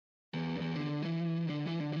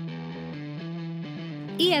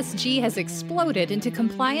ESG has exploded into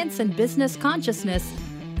compliance and business consciousness.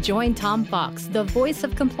 Join Tom Fox, the voice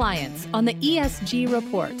of compliance, on the ESG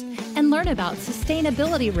Report and learn about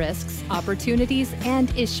sustainability risks, opportunities,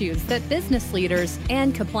 and issues that business leaders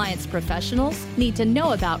and compliance professionals need to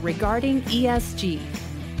know about regarding ESG.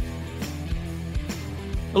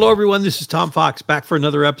 Hello, everyone. This is Tom Fox back for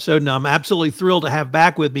another episode, and I'm absolutely thrilled to have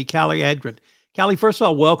back with me Callie Edgren. Callie, first of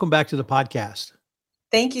all, welcome back to the podcast.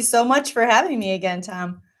 Thank you so much for having me again,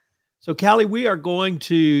 Tom. So, Callie, we are going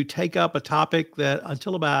to take up a topic that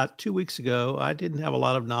until about 2 weeks ago, I didn't have a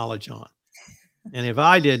lot of knowledge on. And if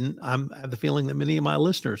I didn't, I have the feeling that many of my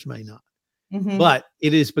listeners may not. Mm-hmm. But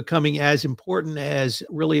it is becoming as important as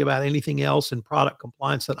really about anything else in product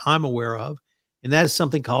compliance that I'm aware of, and that is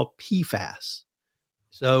something called PFAS.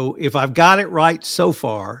 So if I've got it right so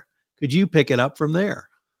far, could you pick it up from there?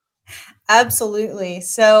 Absolutely.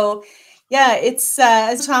 So, yeah, it's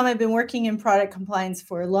as Tom, I've been working in product compliance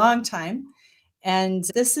for a long time. And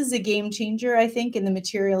this is a game changer, I think, in the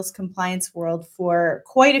materials compliance world for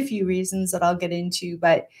quite a few reasons that I'll get into.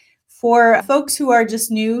 But for folks who are just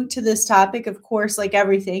new to this topic, of course, like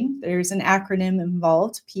everything, there's an acronym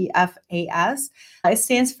involved, PFAS. It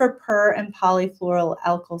stands for per and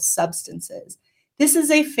polyfluoroalkyl substances. This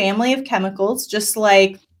is a family of chemicals, just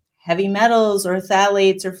like heavy metals or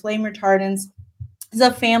phthalates or flame retardants. It's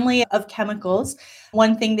a family of chemicals.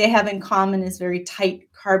 One thing they have in common is very tight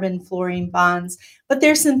carbon-fluorine bonds, but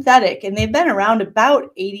they're synthetic and they've been around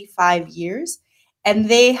about 85 years. And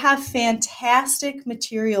they have fantastic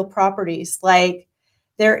material properties, like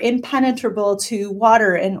they're impenetrable to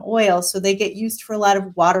water and oil, so they get used for a lot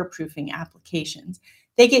of waterproofing applications.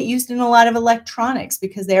 They get used in a lot of electronics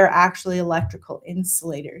because they are actually electrical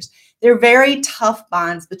insulators. They're very tough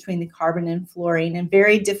bonds between the carbon and fluorine and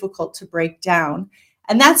very difficult to break down.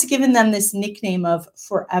 And that's given them this nickname of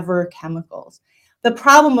forever chemicals. The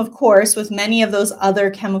problem, of course, with many of those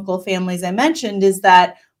other chemical families I mentioned is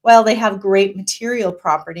that, while they have great material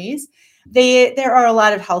properties, there are a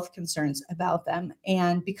lot of health concerns about them.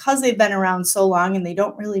 And because they've been around so long and they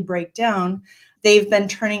don't really break down, they've been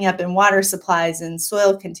turning up in water supplies and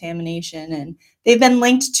soil contamination, and they've been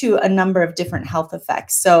linked to a number of different health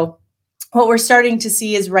effects. So what we're starting to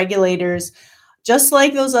see is regulators, just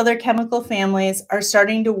like those other chemical families, are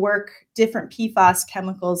starting to work different PFAS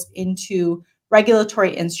chemicals into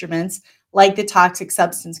regulatory instruments like the Toxic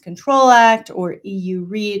Substance Control Act or EU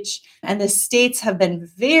REACH. And the states have been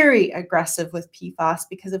very aggressive with PFAS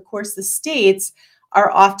because, of course, the states are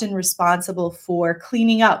often responsible for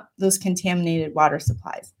cleaning up those contaminated water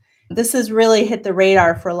supplies. This has really hit the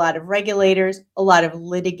radar for a lot of regulators, a lot of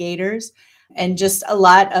litigators, and just a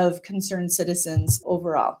lot of concerned citizens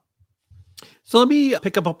overall. So let me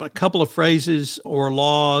pick up a couple of phrases or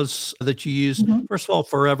laws that you use. Mm-hmm. First of all,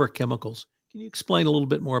 forever chemicals. Can you explain a little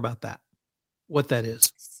bit more about that, what that is?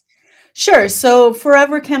 Sure. So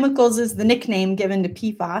forever chemicals is the nickname given to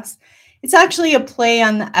PFAS. It's actually a play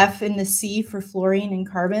on the F and the C for fluorine and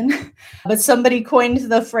carbon, but somebody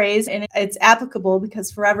coined the phrase, and it's applicable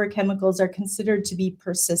because forever chemicals are considered to be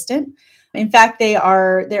persistent. In fact, there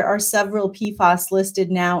are several PFAS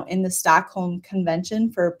listed now in the Stockholm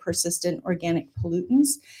Convention for persistent organic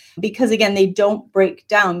pollutants, because again, they don't break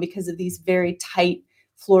down because of these very tight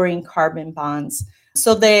fluorine-carbon bonds.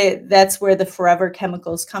 So that's where the forever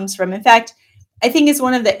chemicals comes from. In fact, I think it's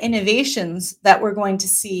one of the innovations that we're going to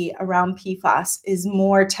see around PFAS is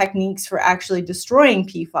more techniques for actually destroying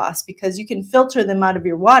PFAS, because you can filter them out of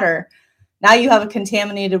your water. Now you have a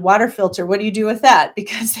contaminated water filter. What do you do with that?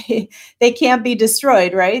 Because they can't be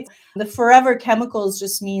destroyed, right? The forever chemicals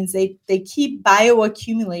just means they keep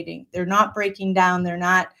bioaccumulating. They're not breaking down. They're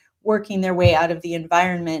not working their way out of the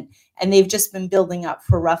environment. And they've just been building up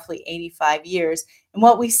for roughly 85 years. And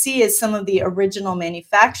what we see is some of the original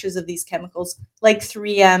manufacturers of these chemicals, like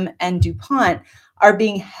 3M and DuPont, are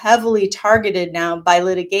being heavily targeted now by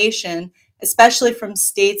litigation, especially from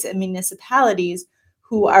states and municipalities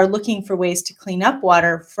who are looking for ways to clean up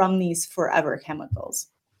water from these forever chemicals.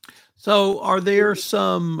 So are there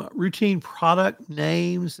some routine product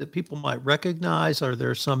names that people might recognize? Are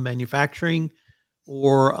there some manufacturing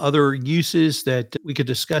or other uses that we could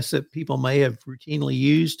discuss that people may have routinely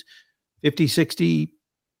used 50, 60,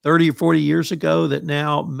 30 or 40 years ago that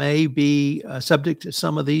now may be subject to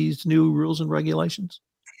some of these new rules and regulations?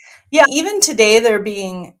 Yeah, even today they're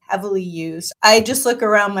being heavily used. I just look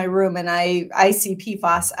around my room and I see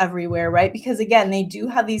PFAS everywhere, right? Because again, they do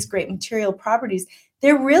have these great material properties.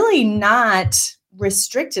 They're really not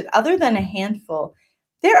restricted other than a handful.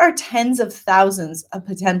 There are tens of thousands of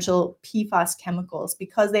potential PFAS chemicals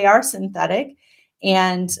because they are synthetic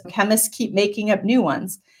and chemists keep making up new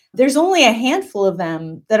ones. there's only a handful of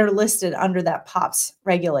them that are listed under that POPs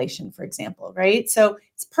regulation, for example, right? So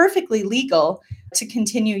it's perfectly legal to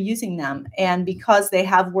continue using them. And because they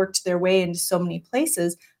have worked their way into so many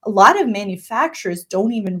places, a lot of manufacturers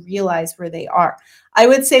don't even realize where they are. I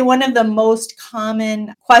would say one of the most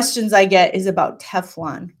common questions I get is about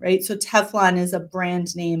Teflon, right? So Teflon is a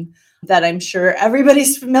brand name that I'm sure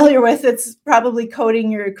everybody's familiar with. It's probably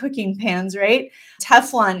coating your cooking pans, right?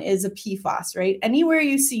 Teflon is a PFAS, right? Anywhere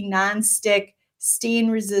you see nonstick, stain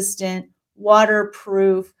resistant,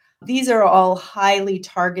 waterproof, these are all highly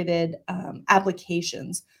targeted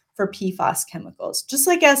applications for PFAS chemicals. Just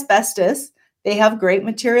like asbestos, they have great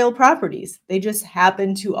material properties. They just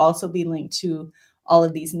happen to also be linked to all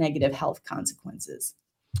of these negative health consequences.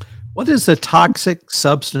 What is the Toxic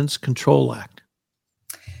Substance Control Act?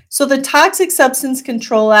 So the Toxic Substance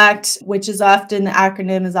Control Act, which is often, the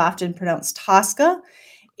acronym is often pronounced TSCA,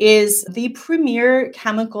 is the premier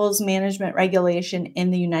chemicals management regulation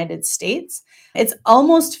in the United States. It's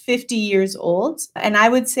almost 50 years old, and I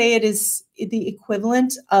would say it is the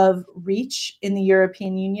equivalent of REACH in the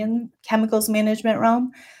European Union chemicals management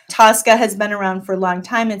realm. TSCA has been around for a long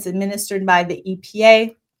time. It's administered by the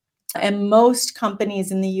EPA, and most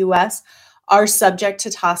companies in the US are subject to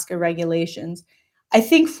TSCA regulations. I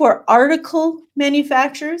think for article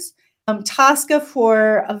manufacturers, TSCA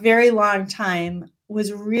for a very long time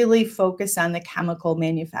was really focused on the chemical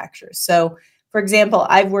manufacturers. So, for example,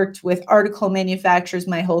 I've worked with article manufacturers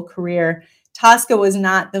my whole career. TSCA was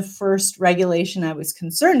not the first regulation I was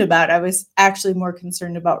concerned about. I was actually more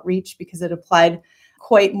concerned about REACH because it applied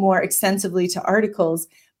quite more extensively to articles.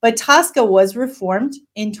 But TSCA was reformed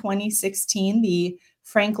in 2016, the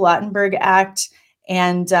Frank-Lautenberg Act,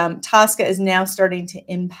 and TSCA is now starting to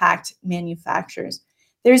impact manufacturers.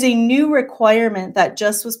 There's a new requirement that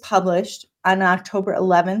just was published on October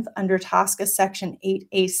 11th under TSCA Section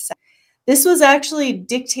 8A7. This was actually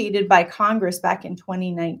dictated by Congress back in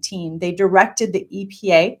 2019. They directed the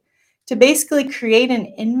EPA to basically create an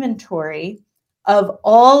inventory of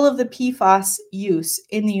all of the PFAS use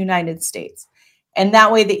in the United States. And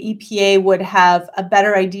that way the EPA would have a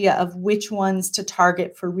better idea of which ones to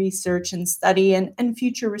target for research and study and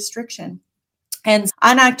future restriction. And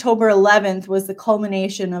on October 11th was the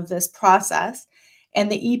culmination of this process.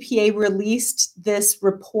 And the EPA released this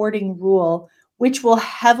reporting rule, which will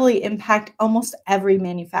heavily impact almost every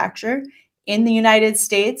manufacturer in the United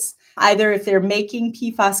States, either if they're making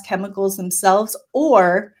PFAS chemicals themselves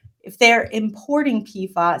or if they're importing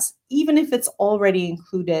PFAS, even if it's already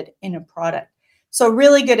included in a product. So a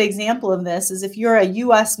really good example of this is if you're a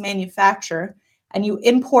US manufacturer and you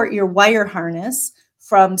import your wire harness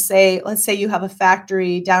from, say, let's say you have a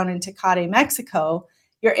factory down in Tecate, Mexico,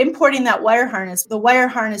 you're importing that wire harness. The wire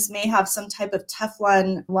harness may have some type of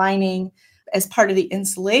Teflon lining as part of the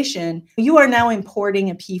insulation. You are now importing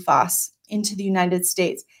a PFAS into the United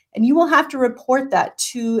States, and you will have to report that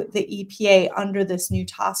to the EPA under this new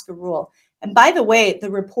TSCA rule. And by the way,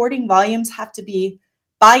 the reporting volumes have to be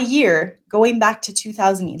by year going back to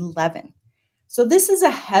 2011. So this is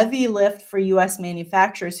a heavy lift for US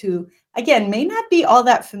manufacturers who, again, may not be all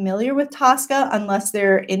that familiar with TSCA unless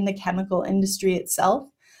they're in the chemical industry itself.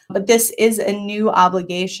 But this is a new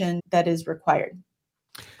obligation that is required.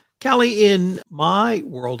 Callie, in my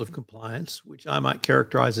world of compliance, which I might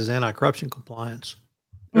characterize as anti-corruption compliance,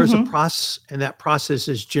 there's a process, and that process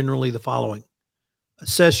is generally the following.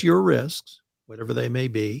 Assess your risks, whatever they may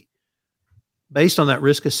be. Based on that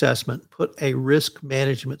risk assessment, put a risk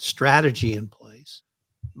management strategy in place,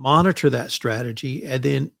 monitor that strategy, and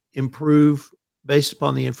then improve based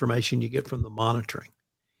upon the information you get from the monitoring.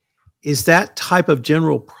 Is that type of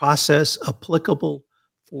general process applicable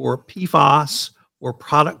for PFAS or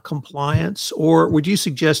product compliance, or would you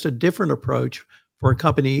suggest a different approach for a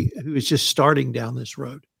company who is just starting down this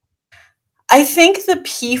road? I think the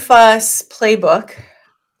PFAS playbook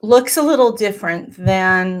looks a little different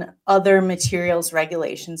than other materials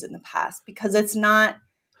regulations in the past because it's not,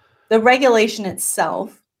 the regulation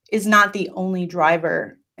itself is not the only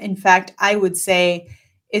driver. In fact, I would say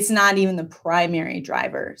it's not even the primary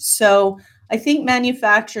driver. So I think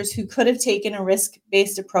manufacturers who could have taken a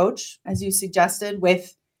risk-based approach, as you suggested,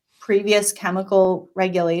 with previous chemical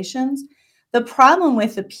regulations, the problem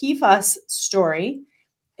with the PFAS story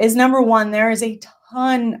is, number one, there is a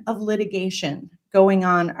ton of litigation going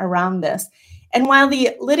on around this. And while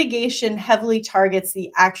the litigation heavily targets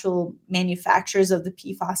the actual manufacturers of the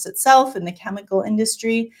PFAS itself and the chemical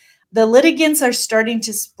industry, the litigants are starting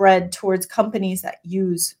to spread towards companies that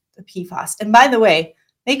use the PFAS. And by the way,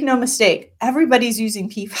 Make no mistake, everybody's using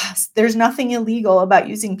PFAS. There's nothing illegal about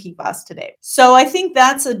using PFAS today. So I think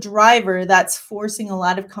that's a driver that's forcing a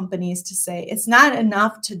lot of companies to say it's not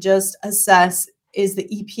enough to just assess, is the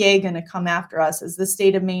EPA going to come after us? Is the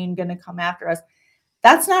state of Maine going to come after us?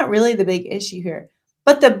 That's not really the big issue here.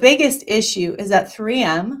 But the biggest issue is that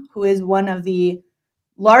 3M, who is one of the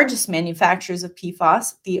largest manufacturers of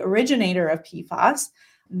PFAS, the originator of PFAS,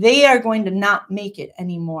 they are going to not make it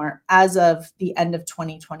anymore as of the end of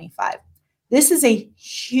 2025. This is a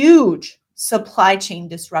huge supply chain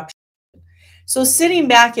disruption. So sitting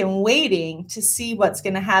back and waiting to see what's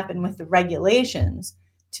going to happen with the regulations,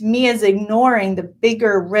 to me, is ignoring the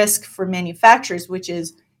bigger risk for manufacturers, which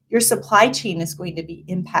is your supply chain is going to be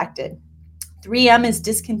impacted. 3M is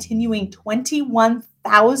discontinuing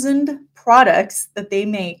 21,000 products that they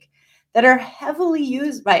make that are heavily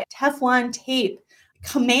used by Teflon tape,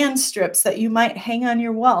 command strips that you might hang on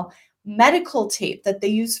your wall, medical tape that they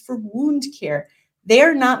use for wound care.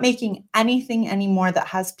 They're not making anything anymore that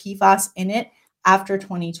has PFAS in it after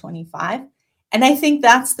 2025. And I think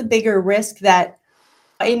that's the bigger risk, that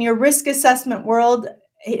in your risk assessment world,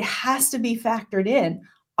 it has to be factored in.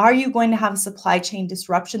 Are you going to have a supply chain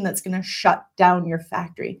disruption that's going to shut down your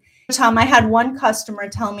factory? Tom, I had one customer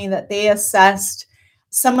tell me that they assessed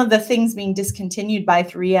some of the things being discontinued by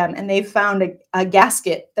 3M, and they found a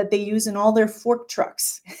gasket that they use in all their fork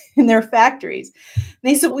trucks in their factories. And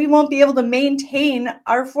they said, we won't be able to maintain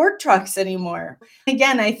our fork trucks anymore.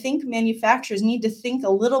 Again, I think manufacturers need to think a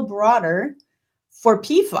little broader for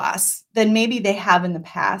PFAS than maybe they have in the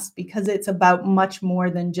past, because it's about much more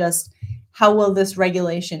than just how will this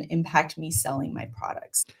regulation impact me selling my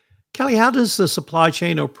products. Kelly, how does the supply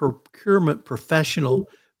chain or procurement professional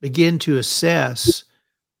begin to assess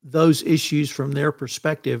those issues from their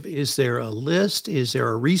perspective? Is there a list? Is there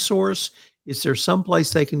a resource? Is there some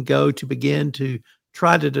place they can go to begin to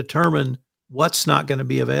try to determine what's not going to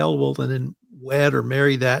be available, and then wed or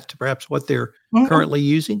marry that to perhaps what they're currently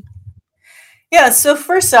using? Yeah, so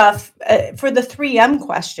first off, for the 3M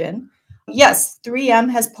question, yes, 3M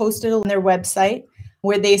has posted on their website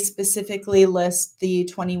where they specifically list the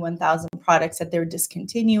 21,000 products that they're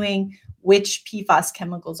discontinuing, which PFAS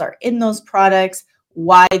chemicals are in those products,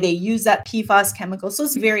 why they use that PFAS chemical. So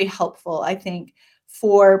it's very helpful, I think,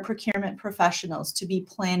 for procurement professionals to be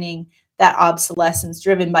planning that obsolescence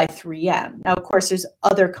driven by 3M. Now, of course, there's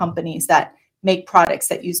other companies that make products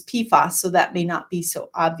that use PFAS, so that may not be so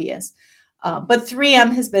obvious. But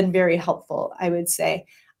 3M has been very helpful, I would say.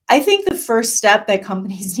 I think the first step that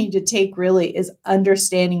companies need to take really is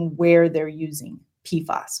understanding where they're using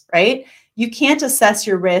PFAS, right? You can't assess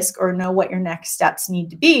your risk or know what your next steps need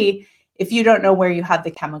to be if you don't know where you have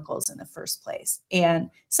the chemicals in the first place. And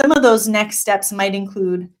some of those next steps might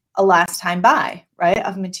include a last time buy, right,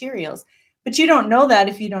 of materials. But you don't know that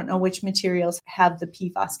if you don't know which materials have the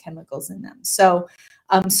PFAS chemicals in them. So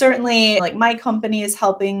certainly, like, my company is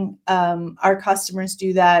helping our customers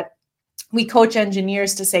do that. We coach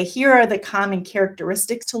engineers to say, here are the common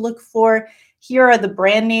characteristics to look for. Here are the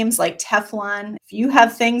brand names like Teflon. If you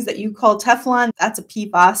have things that you call Teflon, that's a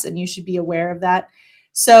PFAS, and you should be aware of that.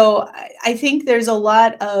 So I think there's a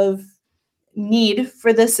lot of need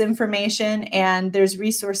for this information, and there's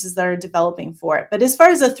resources that are developing for it. But as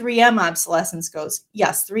far as the 3M obsolescence goes,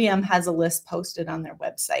 yes, 3M has a list posted on their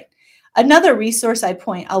website. Another resource I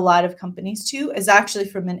point a lot of companies to is actually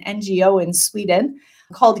from an NGO in Sweden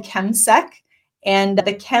called ChemSec. And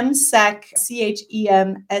the ChemSec,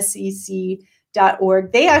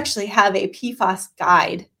 ChemSec.org, they actually have a PFAS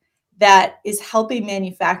guide that is helping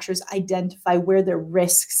manufacturers identify where their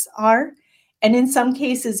risks are, and in some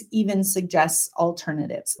cases even suggests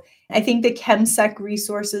alternatives. I think the ChemSec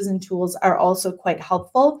resources and tools are also quite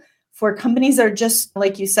helpful for companies that are just,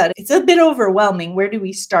 like you said, it's a bit overwhelming. Where do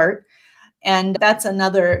we start? And that's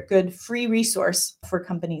another good free resource for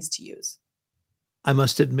companies to use. I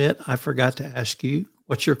must admit, I forgot to ask you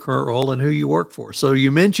what's your current role and who you work for. So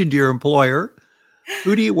you mentioned your employer.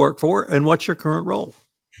 Who do you work for, and what's your current role?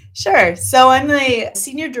 Sure. So I'm the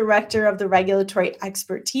Senior Director of the Regulatory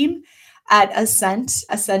Expert Team at Ascent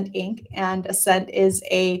Inc. And Ascent is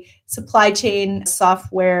a supply chain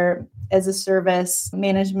software as a service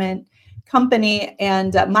management company.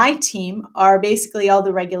 And my team are basically all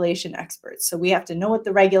the regulation experts. So we have to know what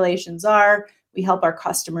the regulations are. We help our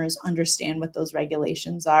customers understand what those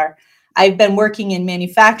regulations are. I've been working in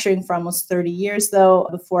manufacturing for almost 30 years, though,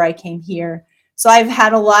 before I came here. So I've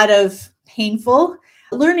had a lot of painful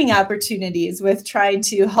learning opportunities with trying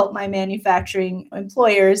to help my manufacturing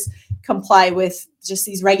employers comply with just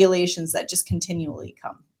these regulations that just continually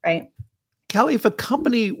come, right? Kelly, if a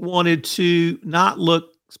company wanted to not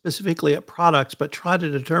look specifically at products, but try to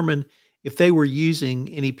determine if they were using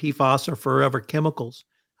any PFAS or forever chemicals,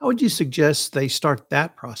 how would you suggest they start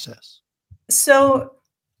that process? So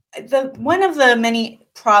the one of the many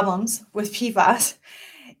problems with PFAS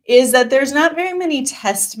is that there's not very many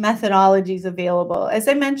test methodologies available. As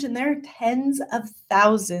I mentioned, there are tens of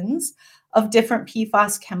thousands of different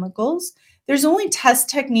PFAS chemicals. There's only test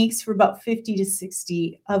techniques for about 50 to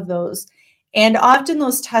 60 of those. And often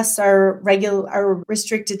those tests are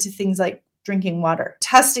restricted to things like drinking water.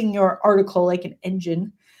 Testing your article like an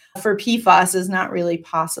engine for PFAS is not really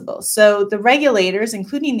possible. So the regulators,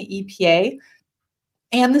 including the EPA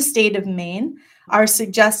and the state of Maine, are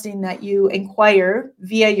suggesting that you inquire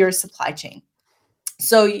via your supply chain.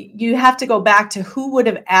 So you have to go back to who would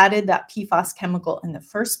have added that PFAS chemical in the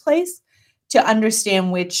first place to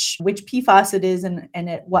understand which PFAS it is and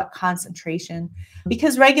at what concentration,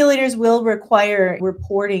 because regulators will require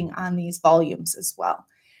reporting on these volumes as well.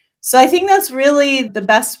 So I think that's really the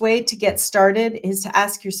best way to get started, is to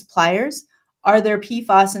ask your suppliers, are there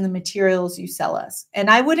PFAS in the materials you sell us? And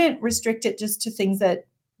I wouldn't restrict it just to things that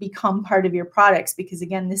become part of your products, because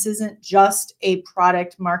again, this isn't just a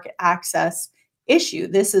product market access issue.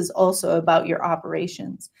 This is also about your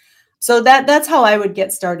operations. So that's how I would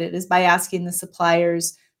get started, is by asking the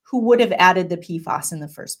suppliers who would have added the PFAS in the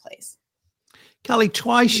first place. Kelly,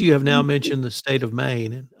 twice you have now mentioned the state of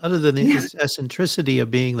Maine, and other than its eccentricity of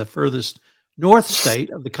being the furthest north state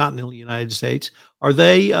of the continental United States, are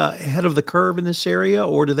they ahead of the curve in this area,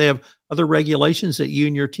 or do they have other regulations that you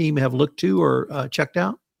and your team have looked to or checked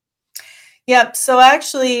out? Yep. So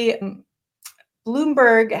actually,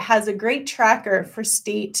 Bloomberg has a great tracker for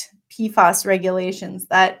state PFAS regulations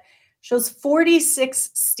that shows 46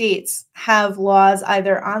 states have laws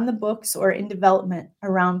either on the books or in development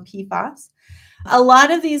around PFAS. A lot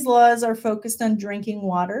of these laws are focused on drinking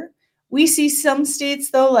water. We see some states,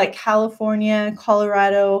 though, like California,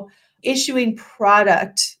 Colorado, issuing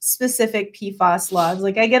product-specific PFAS laws.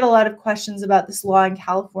 Like, I get a lot of questions about this law in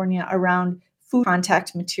California around food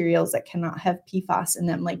contact materials that cannot have PFAS in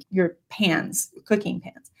them, like your pans, cooking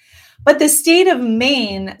pans. But the state of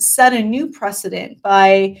Maine set a new precedent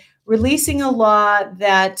by releasing a law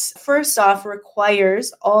that, first off,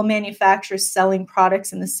 requires all manufacturers selling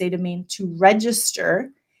products in the state of Maine to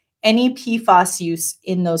register any PFAS use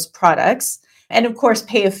in those products, and of course,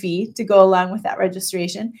 pay a fee to go along with that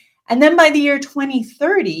registration. And then by the year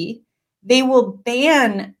 2030, they will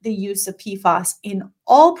ban the use of PFAS in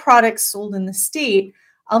all products sold in the state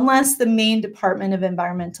unless the Maine Department of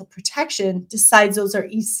Environmental Protection decides those are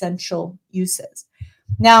essential uses.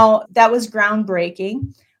 Now, that was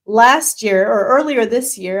groundbreaking. Last year, or earlier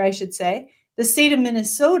this year, I should say, the state of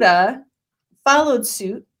Minnesota followed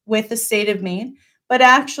suit with the state of Maine, but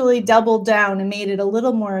actually doubled down and made it a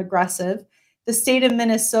little more aggressive. The state of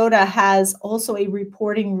Minnesota has also a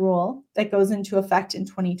reporting rule that goes into effect in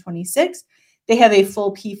 2026. They have a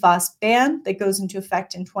full PFAS ban that goes into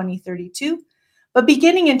effect in 2032. But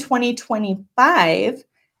beginning in 2025,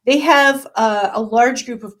 they have a large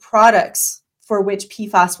group of products for which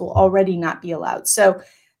PFAS will already not be allowed. So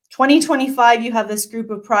 2025, you have this group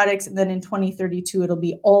of products, and then in 2032, it'll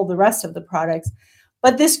be all the rest of the products.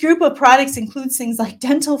 But this group of products includes things like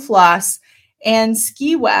dental floss and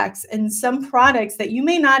ski wax and some products that you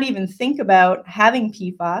may not even think about having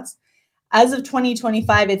PFAS. As of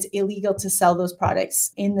 2025, it's illegal to sell those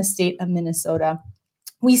products in the state of Minnesota.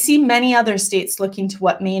 We see many other states looking to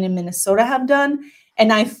what Maine and Minnesota have done,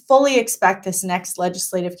 and I fully expect this next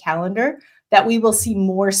legislative calendar that we will see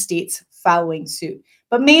more states following suit.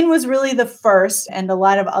 But Maine was really the first, and a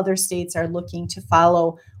lot of other states are looking to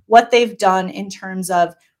follow what they've done in terms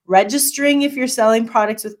of registering if you're selling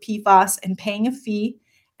products with PFAS and paying a fee,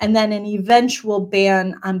 and then an eventual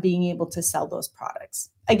ban on being able to sell those products.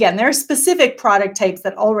 Again, there are specific product types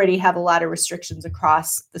that already have a lot of restrictions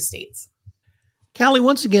across the states. Callie,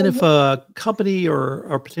 once again, if a company or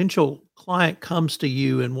a potential client comes to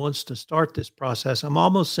you and wants to start this process, I'm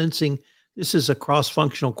almost sensing this is a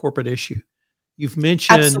cross-functional corporate issue. You've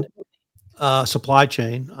mentioned supply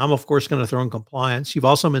chain. I'm, of course, going to throw in compliance. You've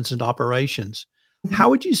also mentioned operations. How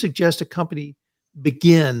would you suggest a company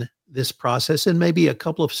begin this process, and maybe a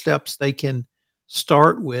couple of steps they can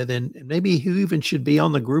start with, and maybe who even should be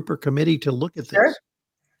on the group or committee to look at this? Sure.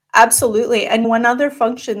 Absolutely. And one other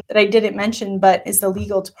function that I didn't mention, but is the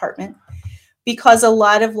legal department, because a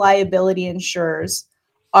lot of liability insurers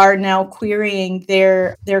are now querying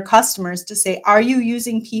their customers to say, are you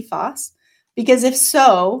using PFAS? Because if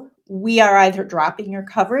so, we are either dropping your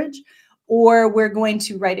coverage or we're going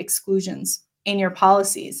to write exclusions in your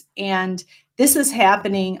policies. And this is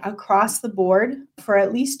happening across the board for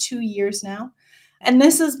at least 2 years now. And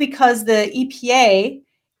this is because the EPA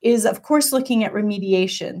is, of course, looking at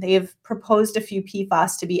remediation. They have proposed a few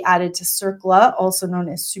PFAS to be added to CERCLA, also known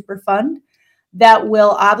as Superfund, that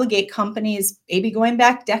will obligate companies, maybe going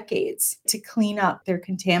back decades, to clean up their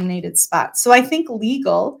contaminated spots. So I think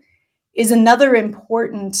legal is another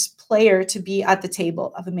important player to be at the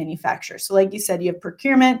table of a manufacturer. So like you said, you have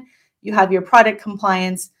procurement, you have your product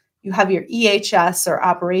compliance, you have your EHS or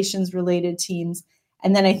operations related teams.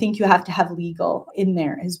 And then I think you have to have legal in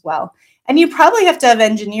there as well. And you probably have to have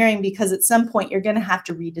engineering because at some point you're going to have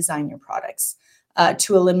to redesign your products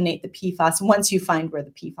to eliminate the PFAS once you find where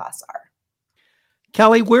the PFAS are.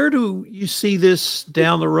 Kelly, where do you see this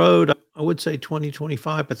down the road? I would say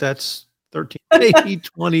 2025, but that's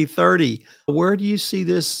 2030. Where do you see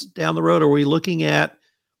this down the road? Are we looking at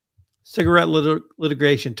cigarette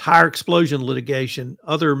litigation, tire explosion litigation,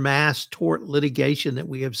 other mass tort litigation that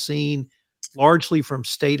we have seen largely from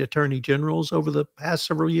state attorney generals over the past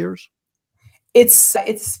several years?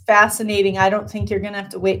 It's fascinating. I don't think you're going to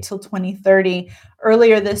have to wait till 2030.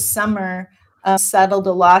 Earlier this summer, settled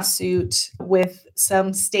a lawsuit with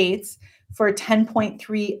some states for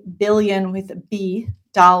 $10.3 billion with a B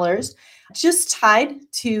dollars, just tied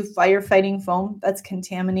to firefighting foam that's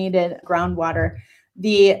contaminated groundwater.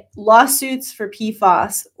 The lawsuits for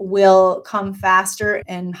PFAS will come faster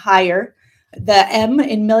and higher. The M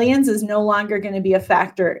in millions is no longer going to be a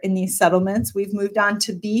factor in these settlements. We've moved on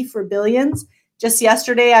to B for billions. Just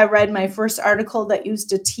yesterday, I read my first article that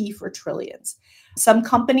used a T for trillions. Some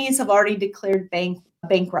companies have already declared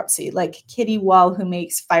bankruptcy, like Kitty Wall, who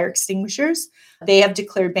makes fire extinguishers. They have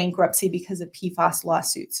declared bankruptcy because of PFAS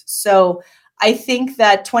lawsuits. So I think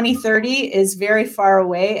that 2030 is very far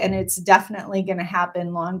away, and it's definitely going to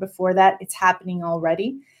happen long before that. It's happening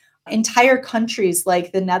already. Entire countries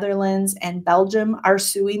like the Netherlands and Belgium are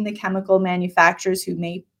suing the chemical manufacturers who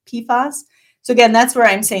make PFAS. So again, that's where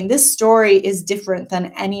I'm saying this story is different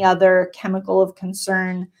than any other chemical of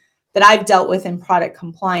concern that I've dealt with in product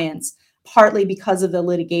compliance, partly because of the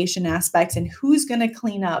litigation aspects and who's going to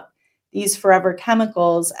clean up these forever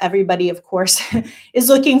chemicals. Everybody, of course, is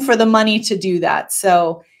looking for the money to do that.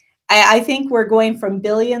 So I think we're going from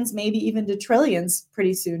billions, maybe even to trillions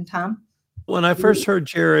pretty soon, Tom. When I first heard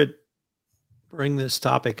Jared bring this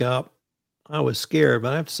topic up, I was scared,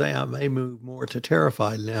 but I have to say I may move more to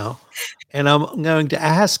terrified now. And I'm going to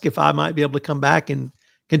ask if I might be able to come back and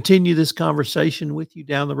continue this conversation with you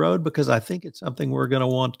down the road, because I think it's something we're going to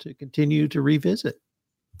want to continue to revisit.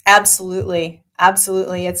 Absolutely.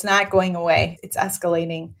 Absolutely. It's not going away. It's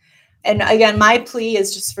escalating. And again, my plea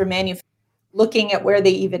is just for manufacturers looking at where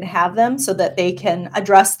they even have them so that they can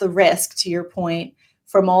address the risk, to your point,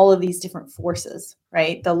 from all of these different forces,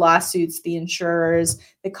 right? The lawsuits, the insurers,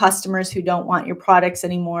 the customers who don't want your products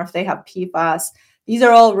anymore if they have PFAS. These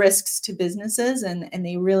are all risks to businesses, and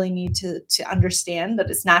they really need to understand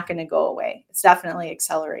that it's not going to go away. It's definitely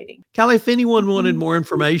accelerating. Kelly, if anyone wanted more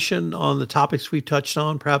information on the topics we touched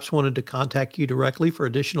on, perhaps wanted to contact you directly for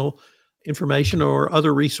additional information or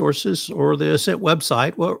other resources or the Ascent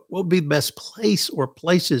website, what would be the best place or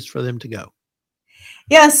places for them to go?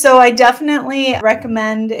 Yeah, so I definitely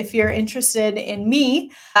recommend, if you're interested in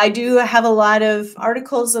me, I do have a lot of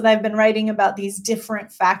articles that I've been writing about these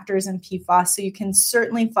different factors in PFAS. So you can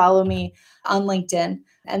certainly follow me on LinkedIn.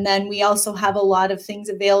 And then we also have a lot of things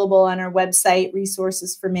available on our website,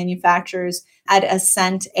 resources for manufacturers at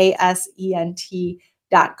Ascent, ASENT.com.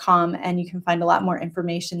 And you can find a lot more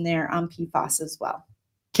information there on PFAS as well.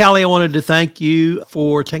 Kelly, I wanted to thank you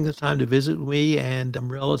for taking the time to visit with me, and I'm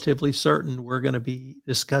relatively certain we're going to be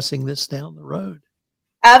discussing this down the road.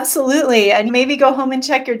 Absolutely. And maybe go home and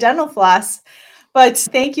check your dental floss. But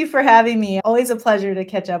thank you for having me. Always a pleasure to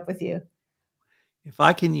catch up with you. If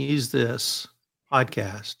I can use this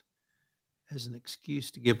podcast as an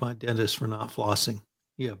excuse to give my dentist for not flossing,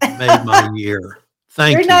 you have made my year.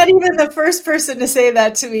 Thank you. You're not even the first person to say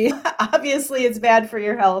that to me. Obviously, it's bad for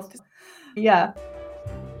your health. Yeah.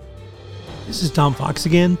 This is Tom Fox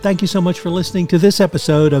again. Thank you so much for listening to this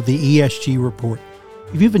episode of the ESG Report.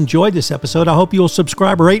 If you've enjoyed this episode, I hope you'll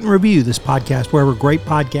subscribe, rate, and review this podcast wherever great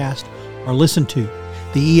podcasts are listened to.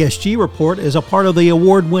 The ESG Report is a part of the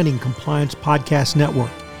award-winning Compliance Podcast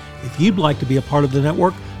Network. If you'd like to be a part of the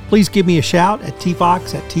network, please give me a shout at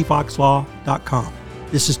tfox@tfoxlaw.com.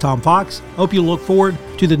 This is Tom Fox. Hope you'll look forward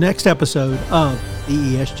to the next episode of the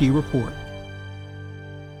ESG Report.